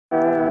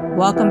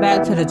Welcome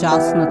back to the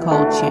Jocelyn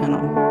Nicole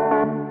channel.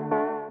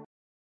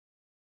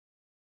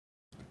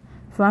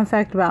 Fun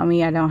fact about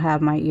me, I don't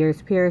have my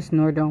ears pierced,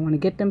 nor do I want to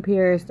get them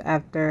pierced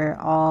after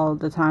all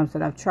the times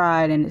that I've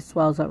tried and it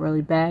swells up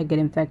really bad, get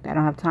infected. I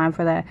don't have time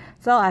for that.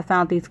 So I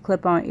found these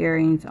clip-on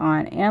earrings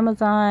on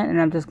Amazon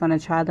and I'm just going to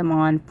try them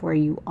on for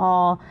you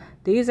all.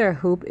 These are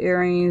hoop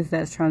earrings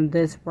that's from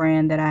this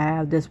brand that I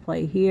have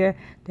displayed here.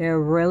 They're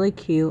really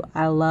cute.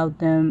 I love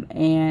them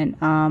and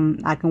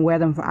I can wear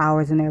them for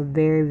hours and they're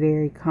very,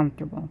 very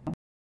comfortable.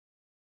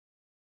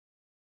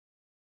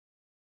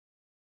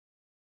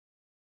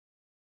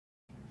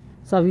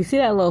 So if you see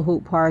that little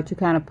hoop part, you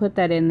kind of put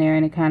that in there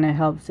and it kind of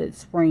helps it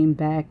spring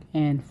back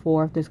and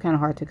forth. It's kind of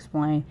hard to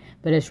explain,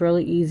 but it's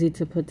really easy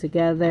to put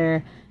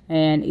together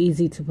and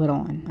easy to put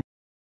on.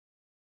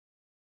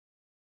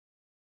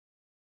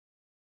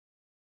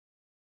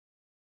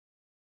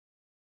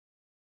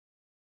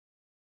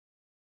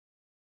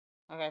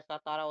 Okay, so I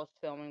thought I was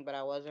filming, but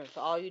I wasn't. So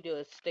all you do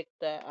is stick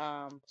the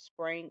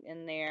spring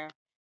in there,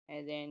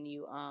 and then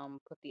you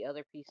put the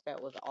other piece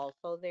that was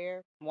also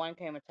there. One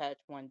came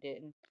attached, one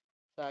didn't.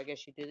 So I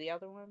guess you do the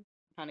other one.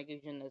 Kind of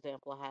gives you an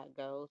example of how it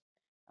goes.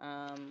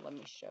 Let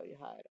me show you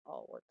how it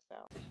all works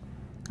out.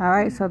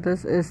 Alright, so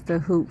this is the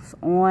hoops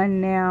on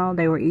now.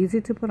 They were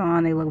easy to put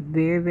on. They look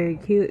very, very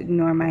cute.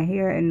 Ignore my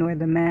hair, ignore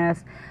the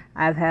mask.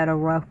 I've had a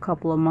rough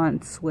couple of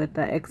months with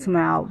the eczema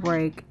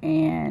outbreak,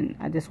 and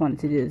I just wanted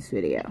to do this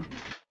video.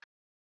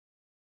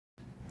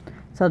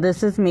 So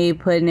this is me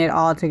putting it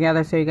all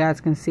together so you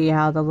guys can see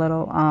how the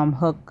little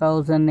hook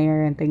goes in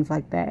there and things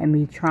like that, and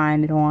me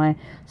trying it on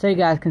so you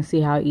guys can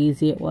see how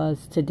easy it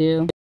was to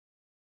do.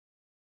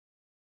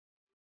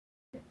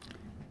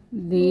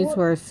 These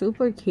were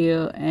super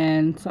cute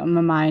and some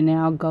of my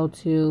now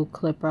go-to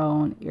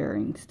clip-on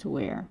earrings to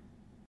wear.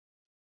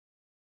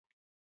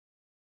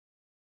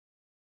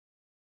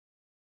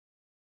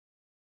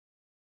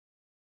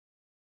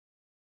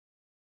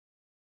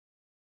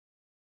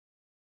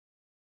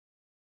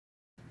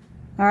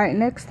 Alright,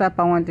 next up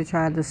I wanted to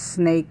try the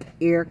snake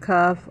ear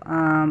cuff.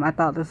 I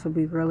thought this would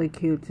be really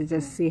cute to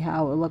just see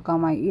how it would look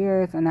on my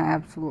ears, and I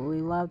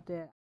absolutely loved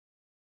it.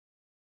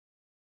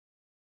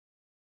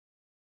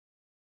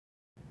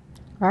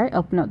 Alright,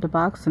 open up the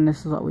box and this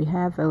is what we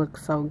have. It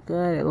looks so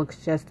good. It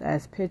looks just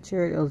as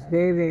pictured. It was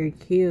very, very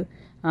cute.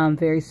 I'm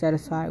very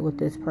satisfied with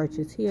this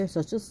purchase here.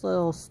 So it's just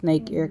little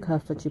snake ear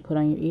cuffs that you put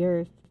on your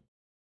ears.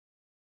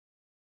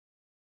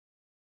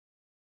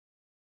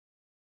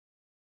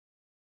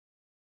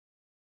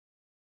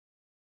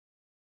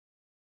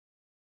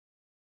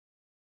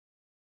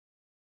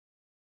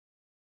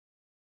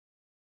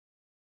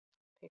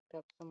 Picked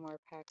up some more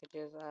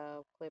packages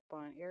of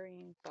clip-on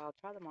earrings. So I'll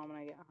try them on when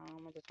I get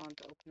home. I just wanted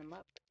to open them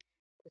up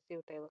to see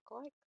what they look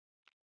like.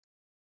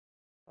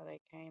 So they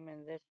came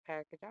in this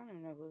package. I don't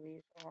even know who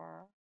these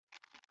are.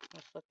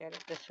 Let's look at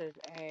it. This is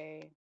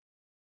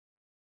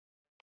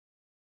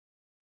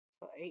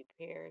so 8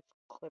 pairs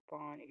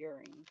clip-on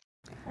earrings.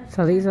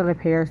 So these are the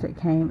pairs that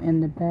came in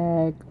the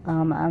bag.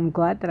 I'm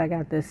glad that I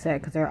got this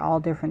set because they're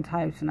all different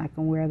types and I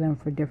can wear them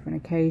for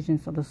different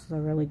occasions. So this is a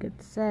really good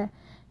set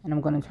and I'm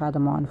going to try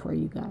them on for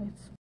you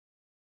guys.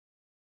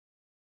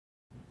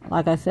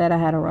 Like I said, I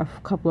had a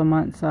rough couple of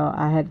months, so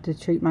I had to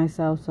treat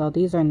myself. So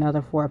these are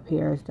another 4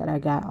 pairs that I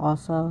got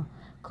also.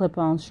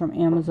 Clip-ons from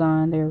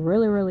Amazon. They're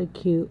really, really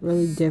cute,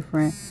 really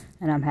different,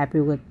 and I'm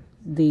happy with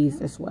these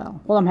as well.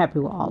 Well, I'm happy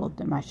with all of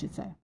them, I should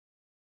say.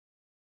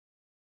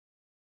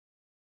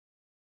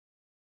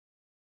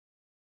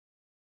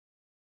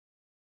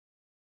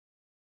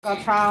 I'll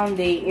try on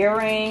the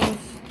earrings.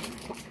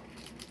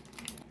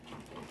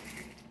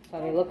 So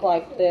they look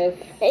like this.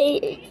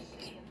 Okay,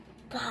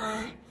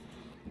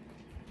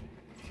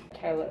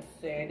 let's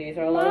see. These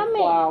are little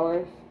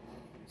flowers.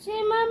 See,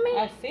 Mommy?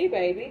 I see,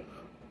 baby.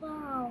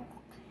 Wow.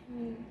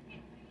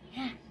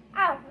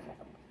 Ow.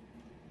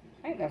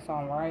 I think that's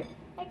all right.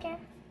 Okay.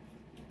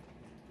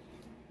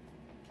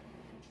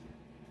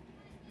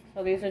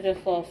 So these are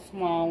just little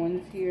small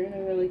ones here.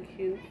 They're really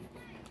cute.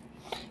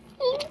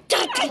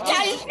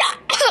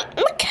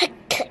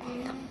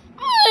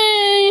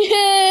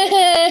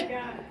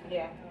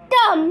 Yeah.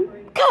 Dumb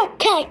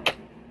cupcake.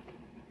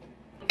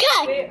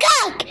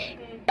 Cupcake.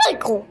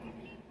 Pickle.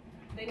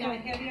 They not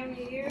heavy on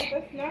your ears?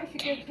 That's nice. You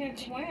get a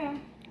chance to wear.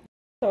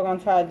 So we're going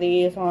to try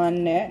these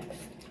on next.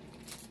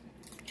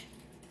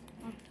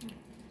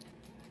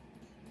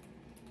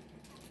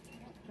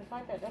 Just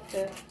like that. That's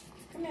it.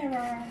 Come here,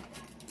 Rara.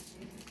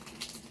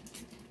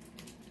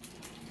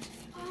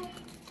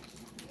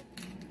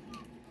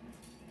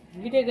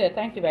 You did good.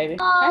 Thank you, baby. Okay,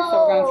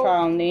 so we're going to try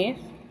on these.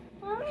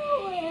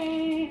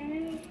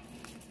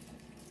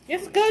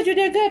 It's good. You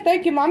did good.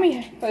 Thank you,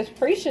 Mommy. That's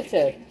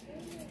appreciative.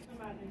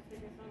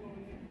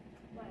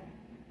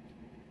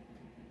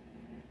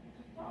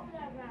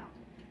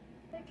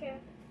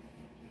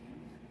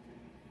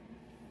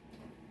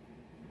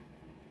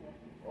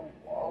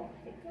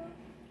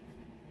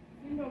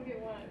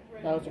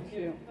 Those are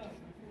cute.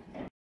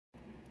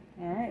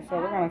 Alright, so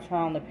we're going to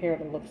try on the pair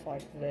that looks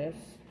like this.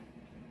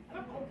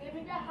 Give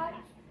me the hot.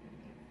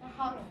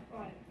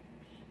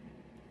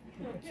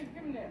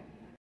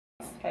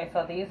 Okay,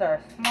 so these are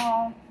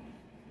small.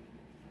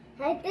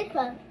 Like this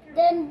one.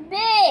 Then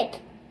big.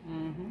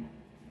 Mm-hmm.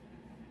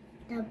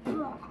 The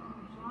bra.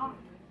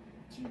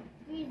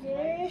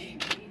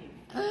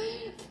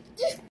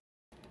 Just.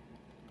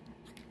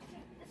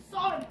 It's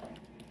solid.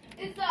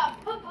 It's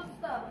purple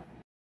stuff.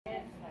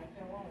 Let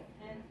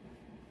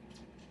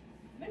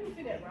me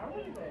see that, bro.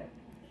 What is that?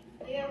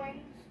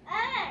 Earrings.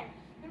 Hey.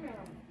 Come here.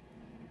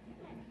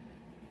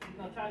 You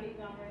gonna try these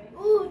on, right?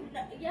 Ooh,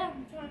 no, yeah,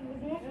 I'm trying to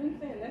do it. Let me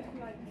see. That's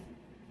like.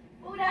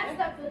 Ooh, that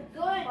stuff is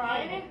good,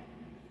 man.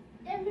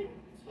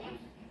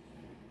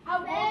 How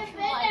would you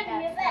like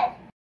that stuff?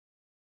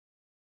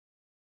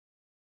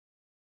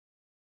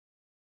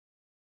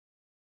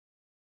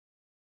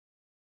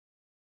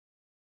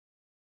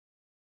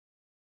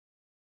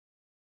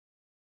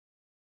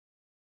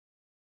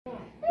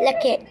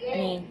 Look at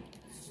me.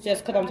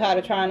 Just because I'm tired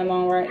of trying them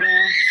on right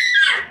now.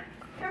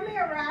 Come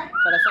here, Rod.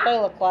 So that's what they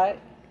look like.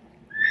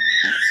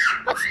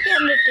 What's the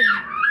other thing?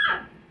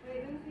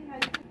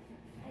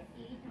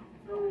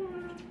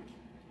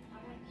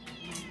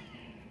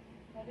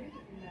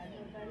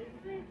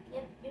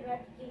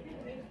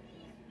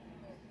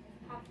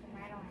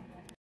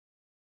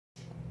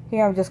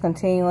 Here I'm just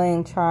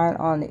continuing trying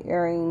on the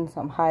earrings.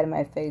 I'm hiding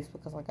my face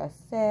because, like I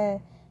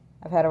said,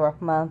 I've had a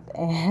rough month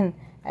and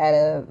I had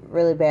a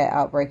really bad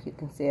outbreak. You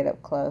can see it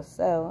up close.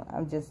 So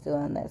I'm just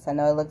doing this. I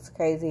know it looks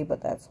crazy,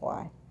 but that's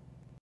why.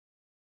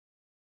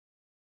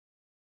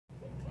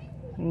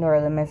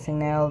 Ignore the missing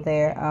nail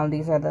there.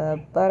 These are the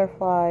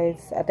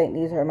butterflies. I think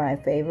these are my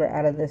favorite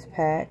out of this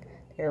pack.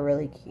 They're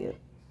really cute.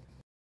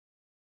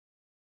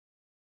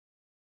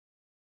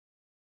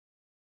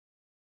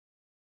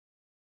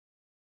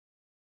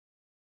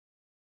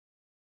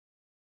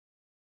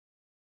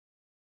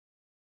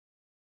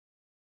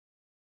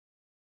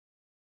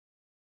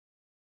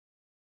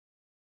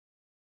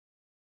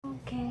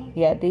 Okay.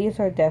 Yeah, these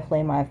are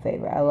definitely my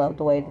favorite. I love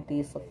the way that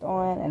these looked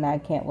on, and I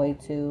can't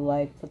wait to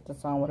like put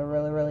this on with a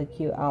really, really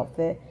cute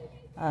outfit.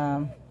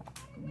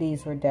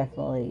 These were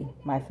definitely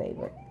my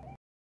favorite.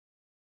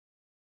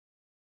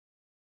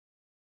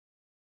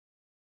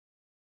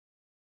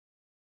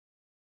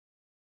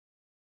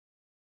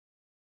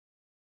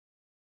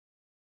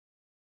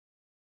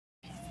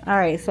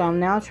 Alright, so I'm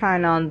now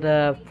trying on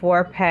the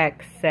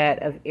 4-pack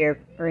set of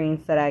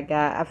earrings that I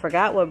got. I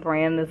forgot what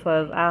brand this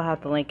was. I'll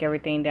have to link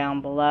everything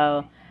down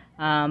below.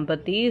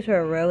 But these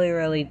were really,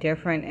 really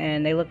different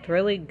and they looked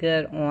really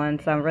good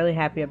on. So I'm really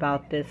happy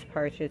about this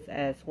purchase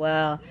as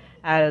well.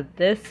 Out of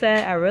this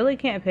set, I really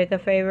can't pick a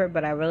favorite,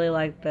 but I really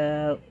like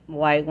the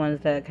white ones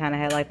that kind of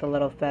had like the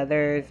little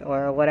feathers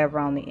or whatever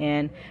on the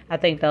end. I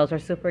think those are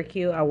super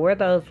cute. I wore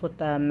those with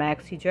the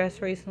maxi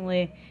dress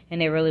recently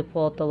and they really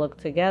pulled the look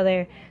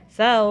together.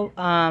 So,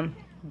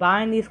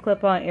 buying these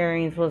clip-on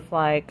earrings was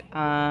like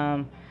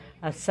a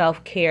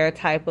self-care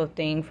type of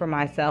thing for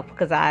myself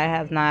because I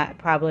have not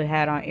probably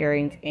had on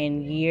earrings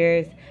in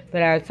years.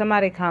 But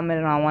somebody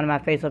commented on one of my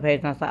Facebook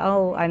pages and I was like,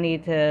 oh, I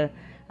need to...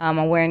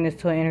 I'm wearing this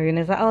to an interview, and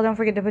it's like, oh, don't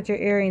forget to put your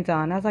earrings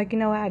on. I was like, you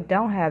know what? I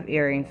don't have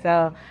earrings.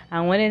 So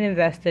I went and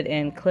invested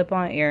in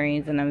clip-on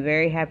earrings, and I'm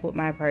very happy with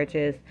my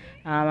purchase.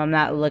 I'm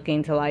not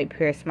looking to, like,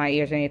 pierce my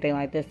ears or anything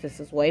like this. This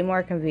is way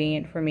more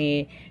convenient for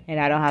me, and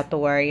I don't have to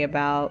worry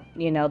about,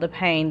 you know, the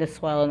pain, the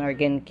swelling, or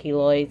getting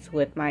keloids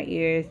with my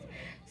ears.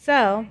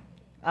 So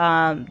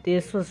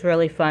this was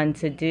really fun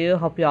to do.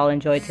 Hope you all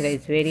enjoyed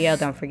today's video.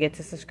 Don't forget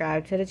to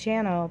subscribe to the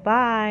channel.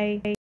 Bye.